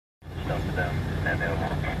to them, and they'll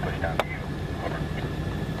be pushed down to you.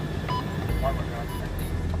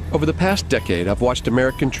 Over the past decade, I've watched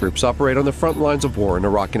American troops operate on the front lines of war in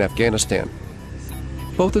Iraq and Afghanistan,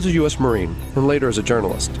 both as a U.S. Marine and later as a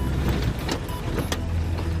journalist.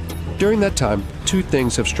 During that time, two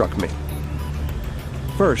things have struck me.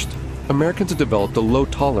 First, Americans have developed a low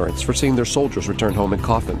tolerance for seeing their soldiers return home in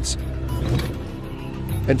coffins.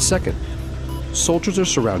 And second, soldiers are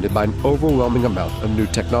surrounded by an overwhelming amount of new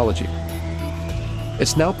technology.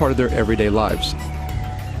 It's now part of their everyday lives.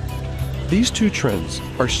 These two trends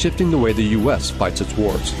are shifting the way the U.S. fights its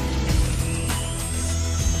wars.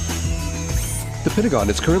 The Pentagon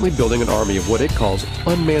is currently building an army of what it calls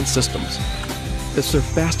unmanned systems. It's their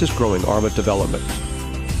fastest growing arm of development.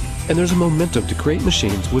 And there's a momentum to create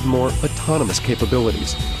machines with more autonomous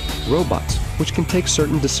capabilities, robots which can take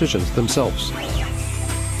certain decisions themselves.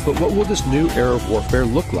 But what will this new era of warfare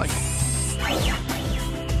look like?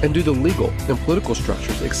 And do the legal and political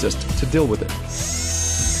structures exist to deal with it?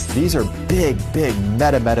 These are big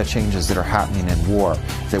meta changes that are happening in war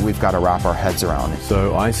that we've got to wrap our heads around.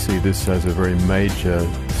 So I see this as a very major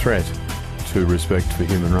threat to respect for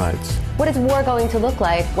human rights. What is war going to look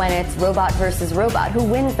like when it's robot versus robot? Who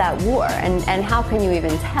wins that war, and how can you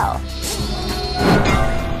even tell?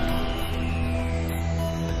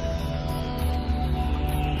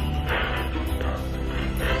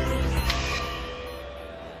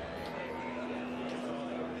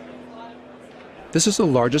 This is the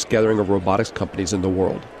largest gathering of robotics companies in the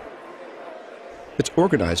world. It's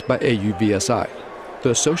organized by AUVSI, the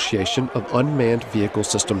Association of Unmanned Vehicle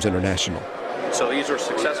Systems International. So these are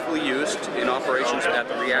successfully used in operations at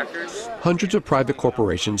the reactors. Hundreds of private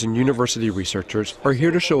corporations and university researchers are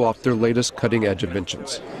here to show off their latest cutting-edge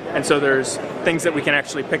inventions. And so there's things that we can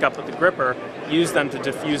actually pick up with the gripper, use them to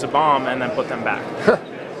defuse a bomb, and then put them back.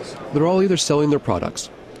 They're all either selling their products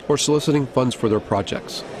or soliciting funds for their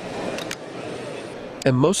projects.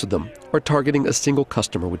 And most of them are targeting a single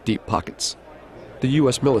customer with deep pockets, the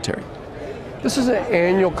U.S. military. This is an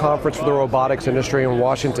annual conference for the robotics industry in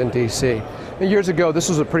Washington, D.C. And years ago, this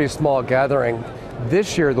was a pretty small gathering.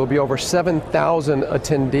 This year, there'll be over 7,000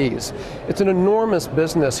 attendees. It's an enormous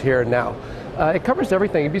business here now. It covers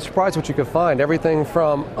everything. You'd be surprised what you could find. Everything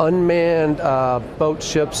from unmanned boat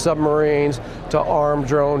ships, submarines, to armed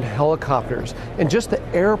drone helicopters. And just the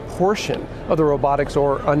air portion of the robotics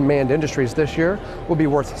or unmanned industries this year will be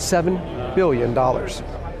worth $7 billion.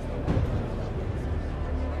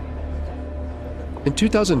 In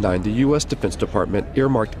 2009, the U.S. Defense Department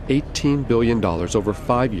earmarked $18 billion over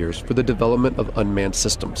 5 years for the development of unmanned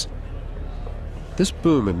systems. This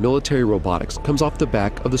boom in military robotics comes off the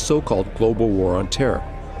back of the so-called global war on terror.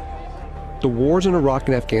 The wars in Iraq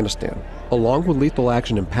and Afghanistan, along with lethal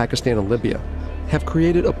action in Pakistan and Libya, have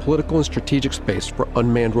created a political and strategic space for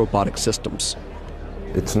unmanned robotic systems.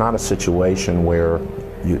 It's not a situation where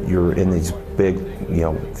you're in these big,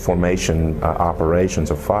 formation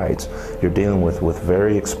operations or fights. You're dealing with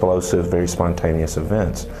very explosive, very spontaneous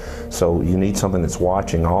events. So you need something that's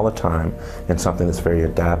watching all the time and something that's very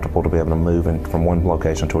adaptable to be able to move from one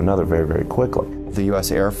location to another very quickly. The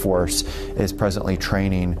U.S. Air Force is presently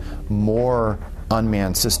training more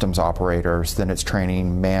unmanned systems operators than it's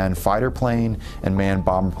training manned fighter plane and manned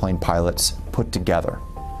bomber plane pilots put together.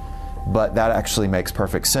 But that actually makes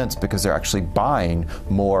perfect sense because they're actually buying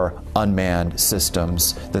more unmanned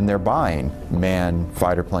systems than they're buying manned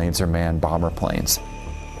fighter planes or manned bomber planes.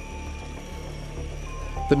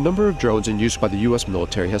 The number of drones in use by the U.S.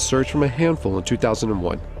 military has surged from a handful in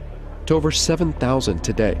 2001 to over 7,000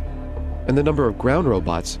 today, and the number of ground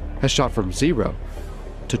robots has shot from 0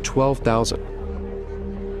 to 12,000.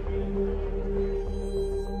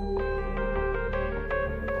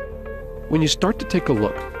 When you start to take a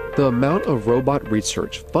look, the amount of robot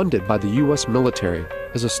research funded by the U.S. military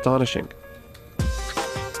is astonishing.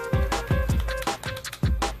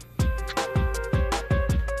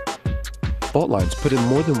 Faultlines put in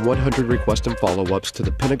more than 100 requests and follow-ups to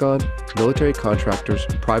the Pentagon, military contractors,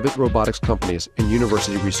 private robotics companies, and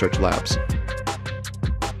university research labs.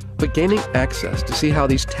 But gaining access to see how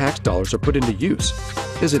these tax dollars are put into use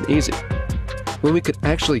isn't easy. When we could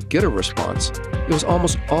actually get a response, it was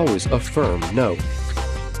almost always a firm no.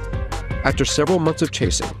 After several months of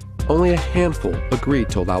chasing, only a handful agreed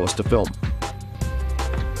to allow us to film.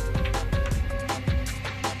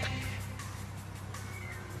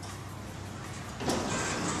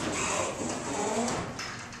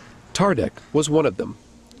 Tardec was one of them.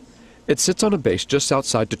 It sits on a base just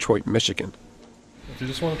outside Detroit, Michigan. If you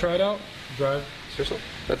just want to try it out, drive. Seriously?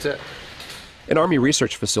 That's it. An Army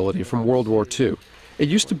research facility from World War II. It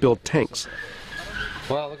used to build tanks.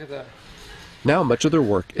 Wow, look at that. Now much of their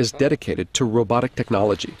work is dedicated to robotic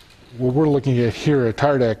technology. What we're looking at here at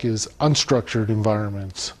TARDAC is unstructured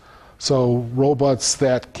environments. So robots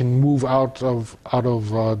that can move out of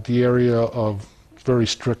the area of very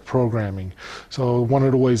strict programming. So one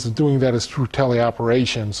of the ways of doing that is through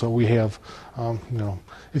teleoperation. So we have,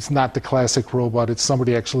 it's not the classic robot, it's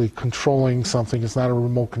somebody actually controlling something. It's not a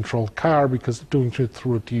remote controlled car because they're doing it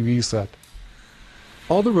through a TV set.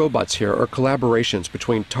 All the robots here are collaborations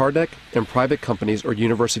between TARDAC and private companies or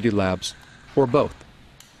university labs, or both.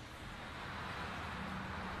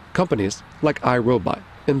 Companies like iRobot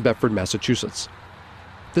in Bedford, Massachusetts.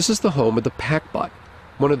 This is the home of the PackBot,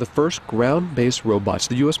 one of the first ground-based robots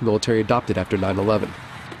the U.S. military adopted after 9/11.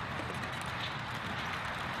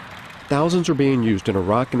 Thousands are being used in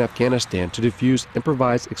Iraq and Afghanistan to defuse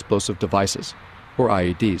improvised explosive devices, or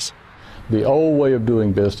IEDs. The old way of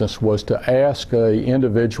doing business was to ask an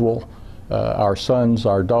individual, our sons,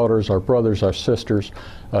 our daughters, our brothers, our sisters,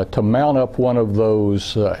 to mount up one of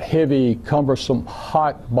those heavy, cumbersome,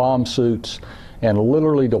 hot bomb suits and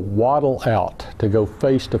literally to waddle out to go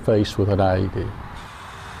face to face with an IED.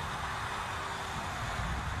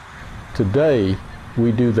 Today,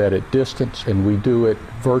 we do that at distance and we do it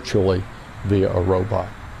virtually via a robot.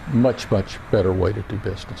 Much, much better way to do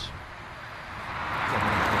business.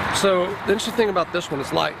 So the interesting thing about this one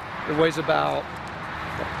is light. It weighs about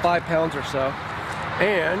 5 pounds or so.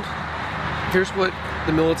 And here's what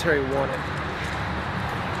the military wanted.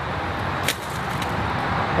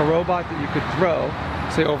 A robot that you could throw,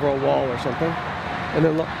 say over a wall or something, and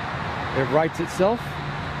then look, it rights itself.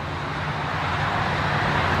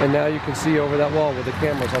 And now you can see over that wall with the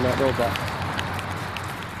cameras on that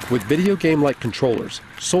robot. With video game-like controllers,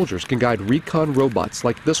 soldiers can guide recon robots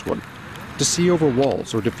like this one to see over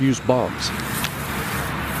walls or defuse bombs.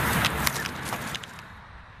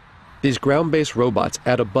 These ground-based robots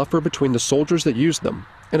add a buffer between the soldiers that use them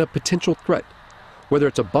and a potential threat, whether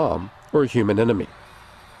it's a bomb or a human enemy.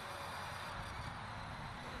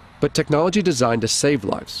 But technology designed to save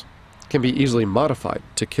lives can be easily modified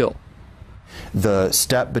to kill. The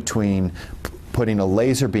step between putting a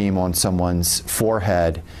laser beam on someone's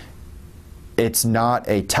forehead, it's not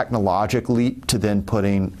a technological leap to then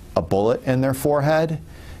putting a bullet in their forehead.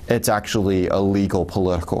 It's actually a legal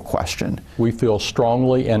political question. We feel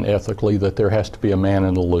strongly and ethically that there has to be a man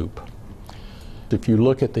in the loop. If you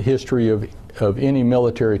look at the history of any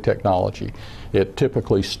military technology, it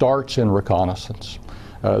typically starts in reconnaissance,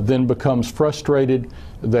 then becomes frustrated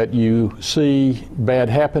that you see bad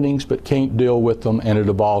happenings but can't deal with them, and it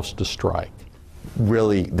evolves to strike.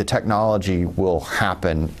 Really, the technology will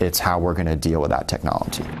happen. It's how we're going to deal with that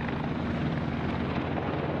technology.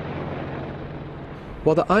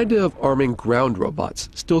 While the idea of arming ground robots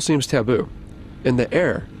still seems taboo, in the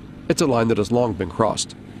air, it's a line that has long been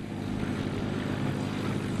crossed.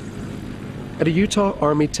 At a Utah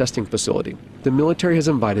Army testing facility, the military has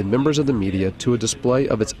invited members of the media to a display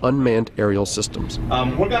of its unmanned aerial systems.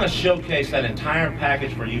 We're going to showcase that entire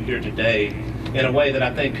package for you here today in a way that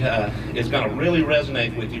I think is going to really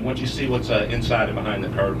resonate with you once you see what's inside and behind the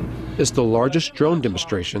curtain. It's the largest drone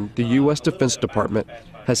demonstration the U.S. Defense Department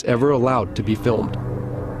has ever allowed to be filmed.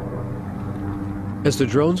 As the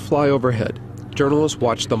drones fly overhead, journalists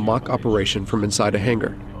watch the mock operation from inside a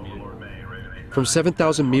hangar. From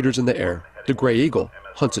 7,000 meters in the air, the Gray Eagle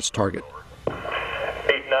hunts its target.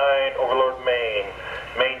 8-9, Overlord Maine.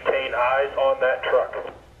 Maintain eyes on that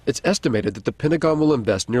truck. It's estimated that the Pentagon will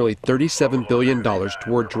invest nearly $37 billion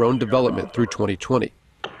toward drone development through 2020,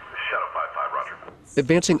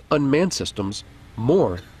 advancing unmanned systems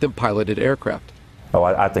more than piloted aircraft. Oh,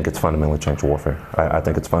 I think it's fundamentally changed warfare. I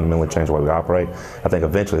think it's fundamentally changed the way we operate. I think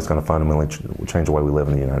eventually it's going to fundamentally change the way we live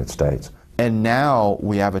in the United States. And now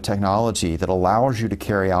we have a technology that allows you to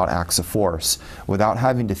carry out acts of force without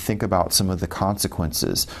having to think about some of the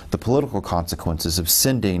consequences, the political consequences of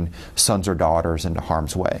sending sons or daughters into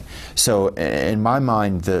harm's way. So in my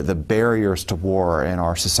mind, the barriers to war in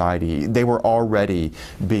our society, they were already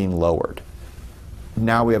being lowered.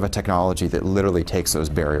 Now we have a technology that literally takes those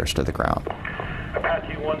barriers to the ground.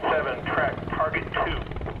 Apache 17, track target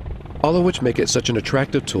 2. All of which make it such an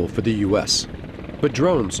attractive tool for the U.S. But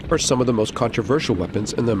drones are some of the most controversial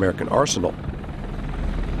weapons in the American arsenal,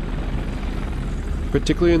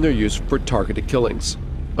 particularly in their use for targeted killings,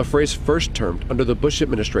 a phrase first termed under the Bush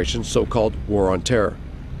administration's so-called War on Terror,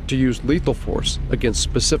 to use lethal force against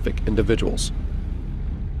specific individuals.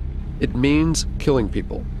 It means killing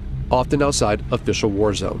people, often outside official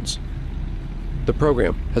war zones. The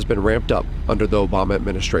program has been ramped up under the Obama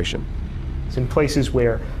administration. In places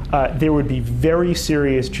where there would be very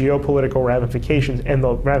serious geopolitical ramifications and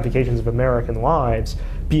the ramifications of American lives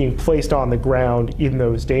being placed on the ground in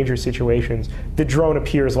those dangerous situations. The drone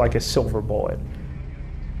appears like a silver bullet.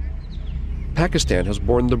 Pakistan has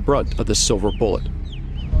borne the brunt of this silver bullet.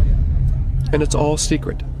 And it's all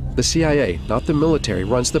secret. The CIA, not the military,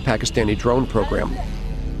 runs the Pakistani drone program.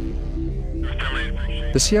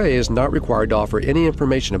 The CIA is not required to offer any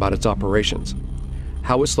information about its operations,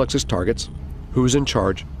 how it selects its targets, who's in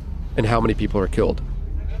charge, and how many people are killed.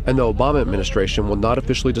 And the Obama administration will not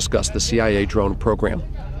officially discuss the CIA drone program,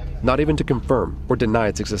 not even to confirm or deny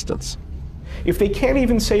its existence. If they can't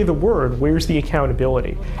even say the word, where's the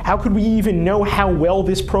accountability? How could we even know how well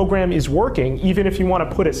this program is working, even if you want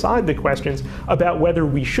to put aside the questions about whether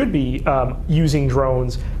we should be using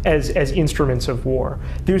drones as instruments of war?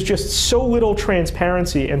 There's just so little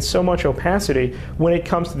transparency and so much opacity when it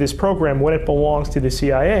comes to this program, when it belongs to the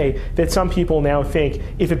CIA, that some people now think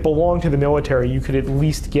if it belonged to the military, you could at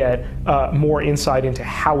least get more insight into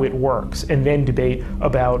how it works and then debate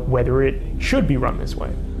about whether it should be run this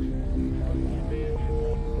way.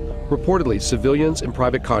 Reportedly, civilians and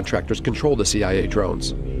private contractors control the CIA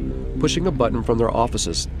drones, pushing a button from their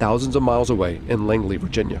offices thousands of miles away in Langley,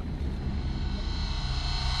 Virginia.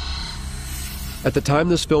 At the time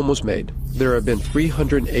this film was made, there have been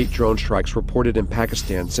 308 drone strikes reported in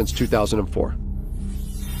Pakistan since 2004.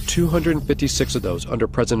 256 of those under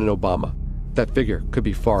President Obama. That figure could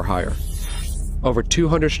be far higher. Over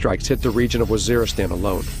 200 strikes hit the region of Waziristan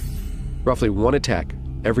alone, roughly one attack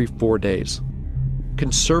every 4 days.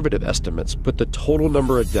 Conservative estimates put the total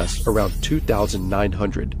number of deaths around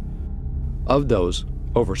 2,900. Of those,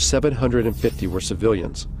 over 750 were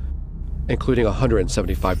civilians, including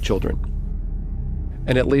 175 children.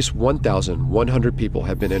 And at least 1,100 people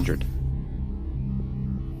have been injured.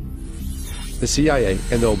 The CIA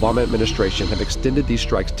and the Obama administration have extended these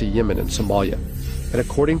strikes to Yemen and Somalia, and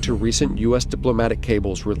according to recent U.S. diplomatic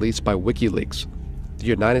cables released by WikiLeaks, the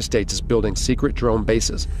United States is building secret drone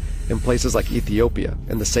bases in places like Ethiopia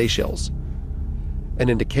and the Seychelles, an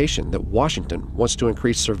indication that Washington wants to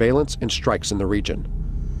increase surveillance and strikes in the region.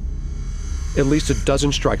 At least a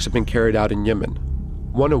dozen strikes have been carried out in Yemen,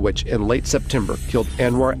 one of which in late September killed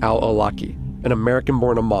Anwar al-Awlaki, an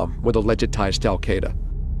American-born imam with alleged ties to al-Qaeda.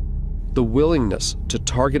 The willingness to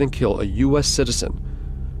target and kill a U.S. citizen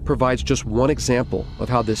provides just one example of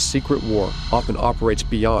how this secret war often operates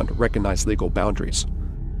beyond recognized legal boundaries.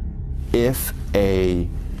 If a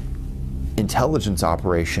intelligence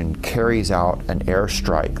operation carries out an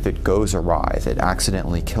airstrike that goes awry, that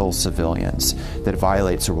accidentally kills civilians, that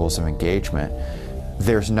violates the rules of engagement,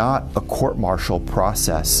 there's not a court-martial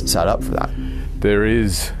process set up for that. There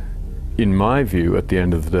is, in my view, at the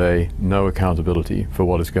end of the day, no accountability for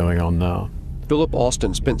what is going on now. Philip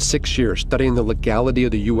Alston spent 6 years studying the legality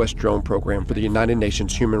of the U.S. drone program for the United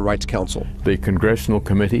Nations Human Rights Council. The congressional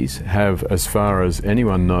committees have, as far as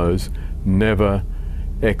anyone knows, never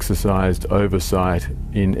exercised oversight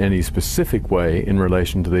in any specific way in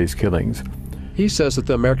relation to these killings. He says that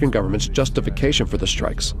the American government's justification for the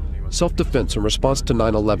strikes, self-defense in response to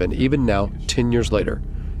 9/11, even now, 10 years later,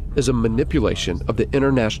 is a manipulation of the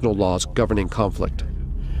international laws governing conflict.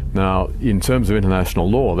 Now, in terms of international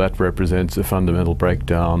law, that represents a fundamental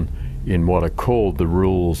breakdown in what are called the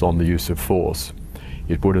rules on the use of force.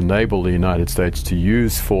 It would enable the United States to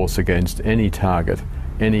use force against any target,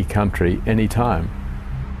 any country, any time.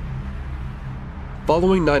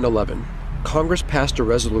 Following 9/11, Congress passed a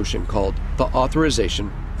resolution called the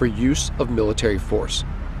Authorization for Use of Military Force,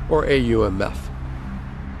 or AUMF.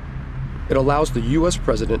 It allows the U.S.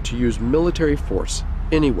 President to use military force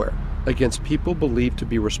anywhere against people believed to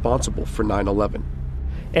be responsible for 9/11.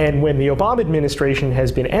 And when the Obama administration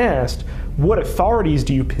has been asked, what authorities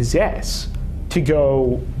do you possess to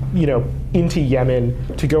go, into Yemen,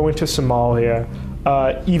 to go into Somalia,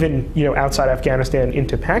 even, outside Afghanistan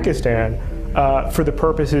into Pakistan, for the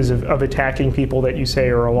purposes of attacking people that you say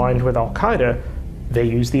are aligned with al-Qaeda, they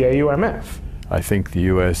use the AUMF. I think the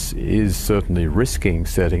U.S. is certainly risking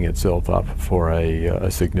setting itself up for a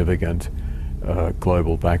significant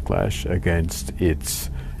global backlash against its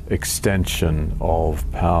extension of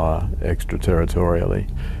power extraterritorially.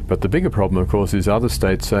 But the bigger problem, of course, is other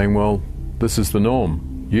states saying, well, this is the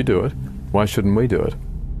norm. You do it. Why shouldn't we do it?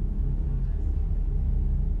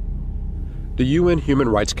 The UN Human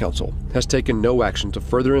Rights Council has taken no action to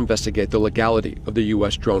further investigate the legality of the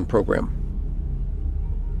U.S. drone program.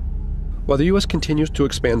 While the U.S. continues to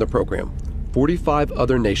expand the program, 45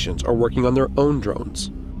 other nations are working on their own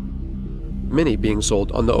drones, many being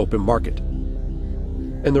sold on the open market.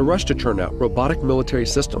 In the rush to churn out robotic military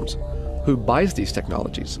systems, who buys these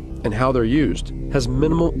technologies and how they're used has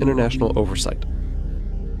minimal international oversight.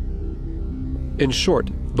 In short,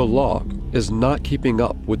 the law is not keeping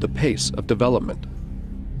up with the pace of development.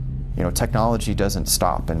 You know, technology doesn't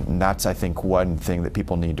stop, and that's, I think, one thing that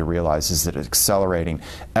people need to realize is that it's accelerating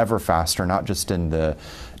ever faster, not just in the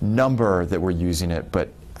number that we're using it, but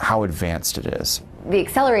how advanced it is. The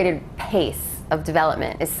accelerated pace of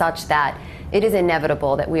development is such that it is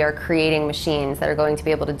inevitable that we are creating machines that are going to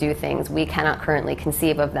be able to do things we cannot currently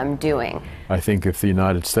conceive of them doing. I think if the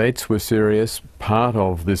United States were serious, part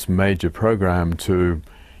of this major program to,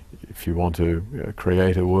 if you want to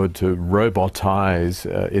create a word, to robotize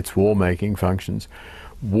its war-making functions,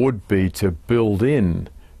 would be to build in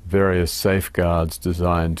various safeguards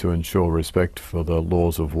designed to ensure respect for the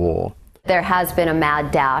laws of war. There has been a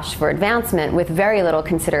mad dash for advancement with very little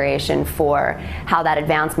consideration for how that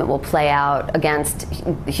advancement will play out against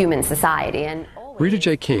human society. And Rita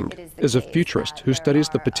J. King is a futurist who studies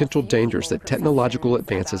the potential dangers that technological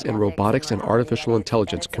advances in robotics and artificial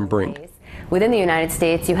intelligence can bring. Within the United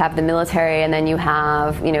States, you have the military, and then you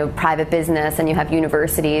have, private business, and you have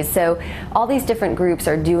universities. So all these different groups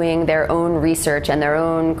are doing their own research and their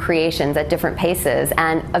own creations at different paces.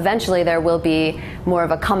 And eventually there will be more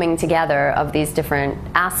of a coming together of these different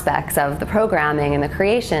aspects of the programming and the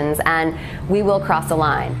creations, and we will cross a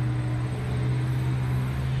line.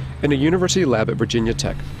 In a university lab at Virginia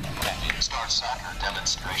Tech,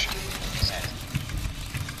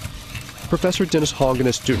 Professor Dennis Hong and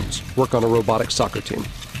his students work on a robotic soccer team.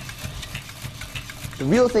 The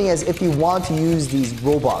real thing is, if you want to use these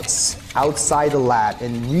robots outside the lab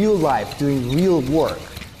in real life doing real work,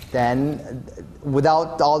 then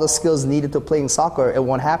without all the skills needed to playing soccer, it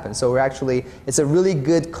won't happen. So it's a really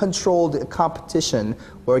good controlled competition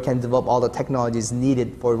where we can develop all the technologies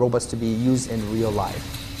needed for robots to be used in real life.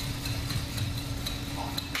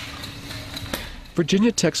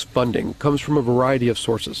 Virginia Tech's funding comes from a variety of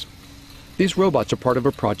sources. These robots are part of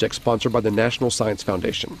a project sponsored by the National Science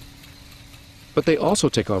Foundation. But they also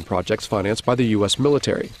take on projects financed by the U.S.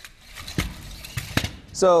 military.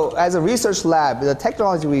 So as a research lab, the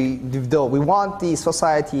technology we develop, we want the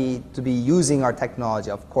society to be using our technology.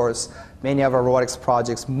 Of course, many of our robotics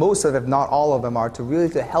projects, most of them, if not all of them, are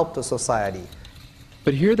to help the society.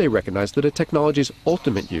 But here they recognize that a technology's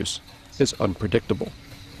ultimate use is unpredictable.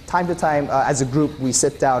 Time to time, as a group, we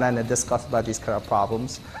sit down and discuss about these kind of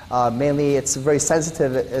problems. Mainly, it's very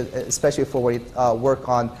sensitive, especially for when we work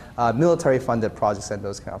on military-funded projects and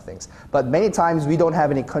those kind of things. But many times, we don't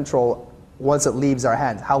have any control once it leaves our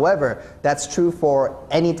hands. However, that's true for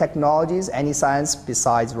any technologies, any science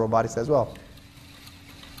besides robotics as well.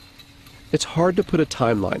 It's hard to put a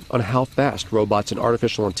timeline on how fast robots and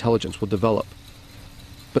artificial intelligence will develop.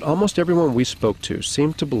 But almost everyone we spoke to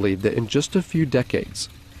seemed to believe that in just a few decades,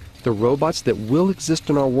 the robots that will exist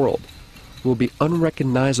in our world will be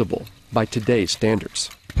unrecognizable by today's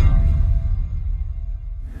standards.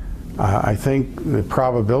 I think the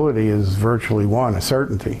probability is virtually one, a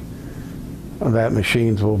certainty, that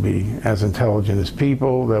machines will be as intelligent as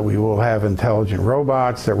people, that we will have intelligent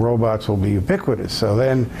robots, that robots will be ubiquitous. So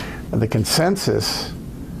then the consensus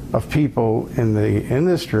of people in the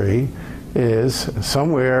industry is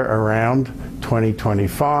somewhere around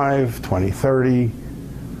 2025, 2030,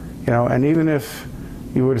 and even if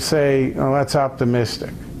you were to say, oh, that's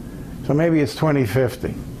optimistic, so maybe it's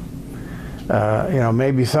 2050.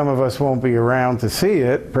 Maybe some of us won't be around to see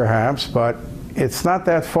it, perhaps, but it's not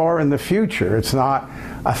that far in the future. It's not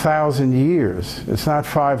 1,000 years. It's not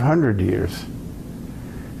 500 years.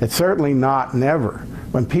 It's certainly not never.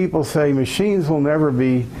 When people say machines will never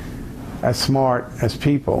be as smart as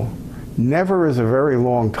people, never is a very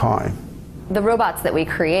long time. The robots that we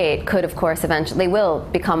create could, of course, eventually will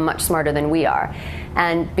become much smarter than we are.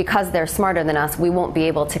 And because they're smarter than us, we won't be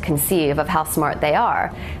able to conceive of how smart they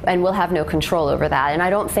are. And we'll have no control over that. And I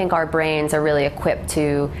don't think our brains are really equipped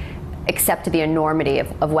to accept the enormity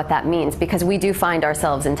of what that means, because we do find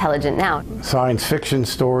ourselves intelligent now. Science fiction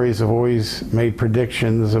stories have always made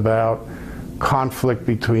predictions about conflict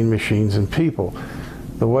between machines and people.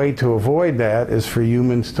 The way to avoid that is for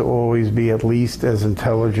humans to always be at least as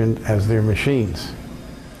intelligent as their machines.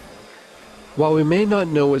 While we may not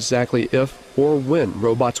know exactly if or when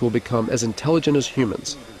robots will become as intelligent as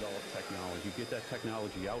humans,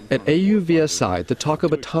 at AUVSI, the talk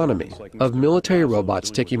of autonomy, of military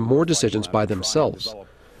robots taking more decisions by themselves,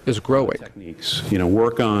 is growing.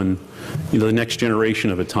 Work on the next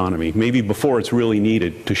generation of autonomy, maybe before it's really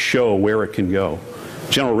needed, to show where it can go.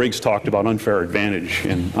 General Riggs talked about unfair advantage,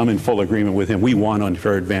 and I'm in full agreement with him. We want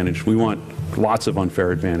unfair advantage. We want lots of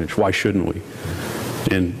unfair advantage. Why shouldn't we?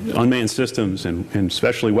 And unmanned systems, and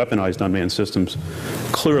especially weaponized unmanned systems,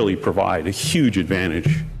 clearly provide a huge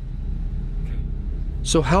advantage.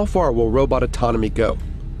 So how far will robot autonomy go?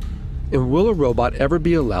 And will a robot ever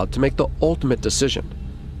be allowed to make the ultimate decision,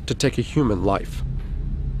 to take a human life?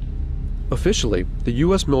 Officially, the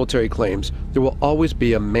U.S. military claims there will always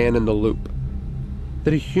be a man in the loop,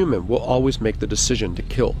 that a human will always make the decision to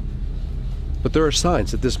kill. But there are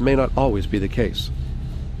signs that this may not always be the case.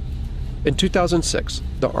 In 2006,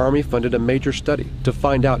 the Army funded a major study to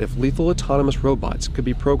find out if lethal autonomous robots could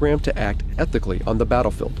be programmed to act ethically on the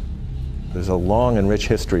battlefield. There's a long and rich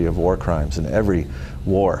history of war crimes in every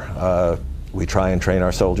war. We try and train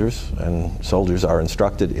our soldiers, and soldiers are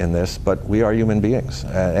instructed in this, but we are human beings.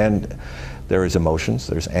 And there is emotions,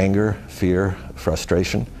 there's anger, fear,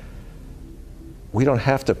 frustration. We don't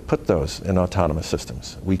have to put those in autonomous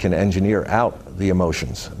systems. We can engineer out the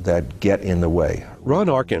emotions that get in the way. Ron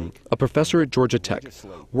Arkin, a professor at Georgia Tech,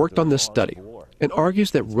 worked on this study and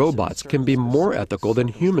argues that robots can be more ethical than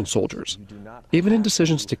human soldiers, even in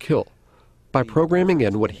decisions to kill, by programming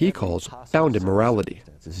in what he calls bounded morality.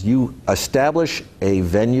 You establish a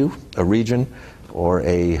venue, a region, or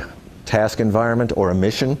a task environment, or a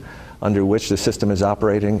mission under which the system is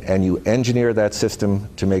operating, and you engineer that system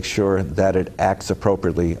to make sure that it acts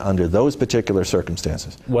appropriately under those particular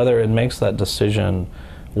circumstances. Whether it makes that decision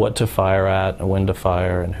what to fire at, when to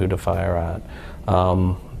fire, and who to fire at,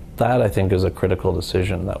 that I think is a critical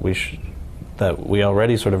decision that we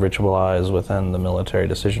already sort of ritualize within the military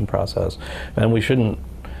decision process, and we shouldn't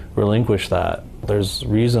relinquish that. There's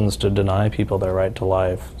reasons to deny people their right to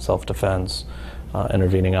life, self-defense,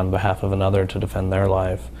 intervening on behalf of another to defend their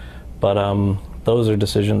life. But those are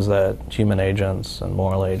decisions that human agents and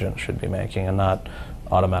moral agents should be making, and not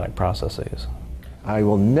automatic processes. I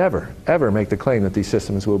will never, ever make the claim that these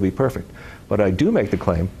systems will be perfect. But I do make the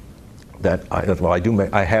claim that, I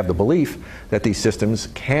have the belief that these systems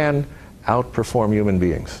can outperform human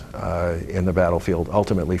beings in the battlefield,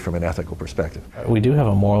 ultimately from an ethical perspective. We do have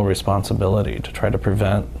a moral responsibility to try to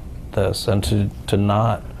prevent this, and to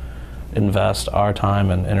not invest our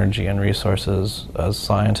time and energy and resources as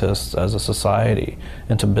scientists, as a society,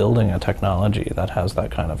 into building a technology that has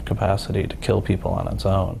that kind of capacity to kill people on its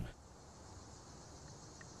own.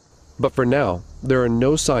 But for now, there are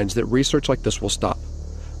no signs that research like this will stop.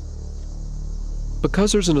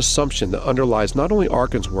 Because there's an assumption that underlies not only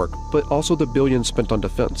Arkin's work, but also the billions spent on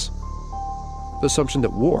defense. The assumption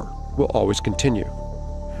that war will always continue.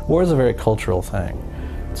 War is a very cultural thing.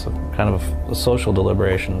 It's a kind of a social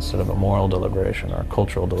deliberation instead of a moral deliberation, or a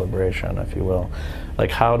cultural deliberation, if you will. Like,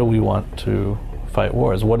 how do we want to fight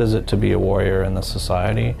wars? What is it to be a warrior in this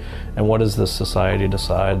society? And what does this society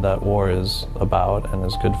decide that war is about and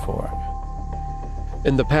is good for?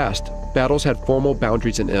 In the past, battles had formal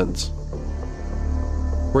boundaries and ends,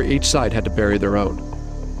 where each side had to bury their own.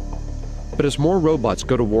 But as more robots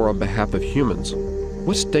go to war on behalf of humans,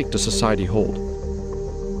 what stake does society hold?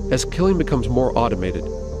 As killing becomes more automated,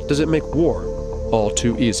 does it make war all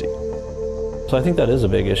too easy? So I think that is a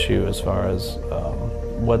big issue as far as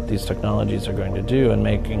what these technologies are going to do, and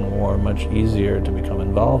making war much easier to become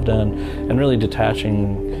involved in, and really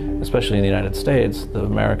detaching, especially in the United States, the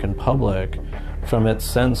American public from its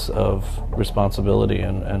sense of responsibility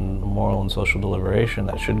and moral and social deliberation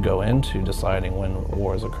that should go into deciding when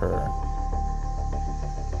wars occur.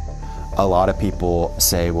 A lot of people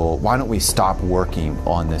say, well, why don't we stop working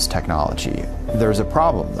on this technology? There's a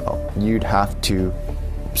problem, though. You'd have to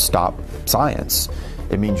stop science.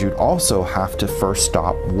 It means you'd also have to first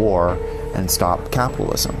stop war and stop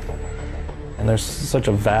capitalism. And there's such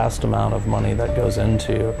a vast amount of money that goes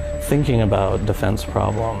into thinking about defense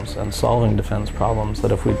problems and solving defense problems,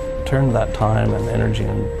 that if we turned that time and energy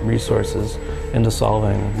and resources into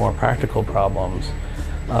solving more practical problems,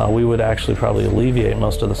 we would actually probably alleviate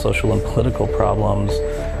most of the social and political problems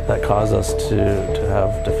that cause us to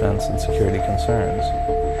have defense and security concerns.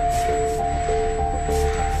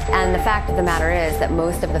 And the fact of the matter is that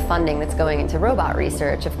most of the funding that's going into robot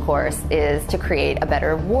research, of course, is to create a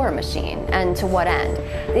better war machine. And to what end?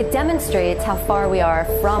 It demonstrates how far we are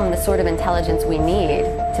from the sort of intelligence we need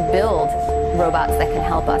to build robots that can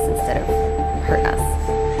help us instead of hurt us.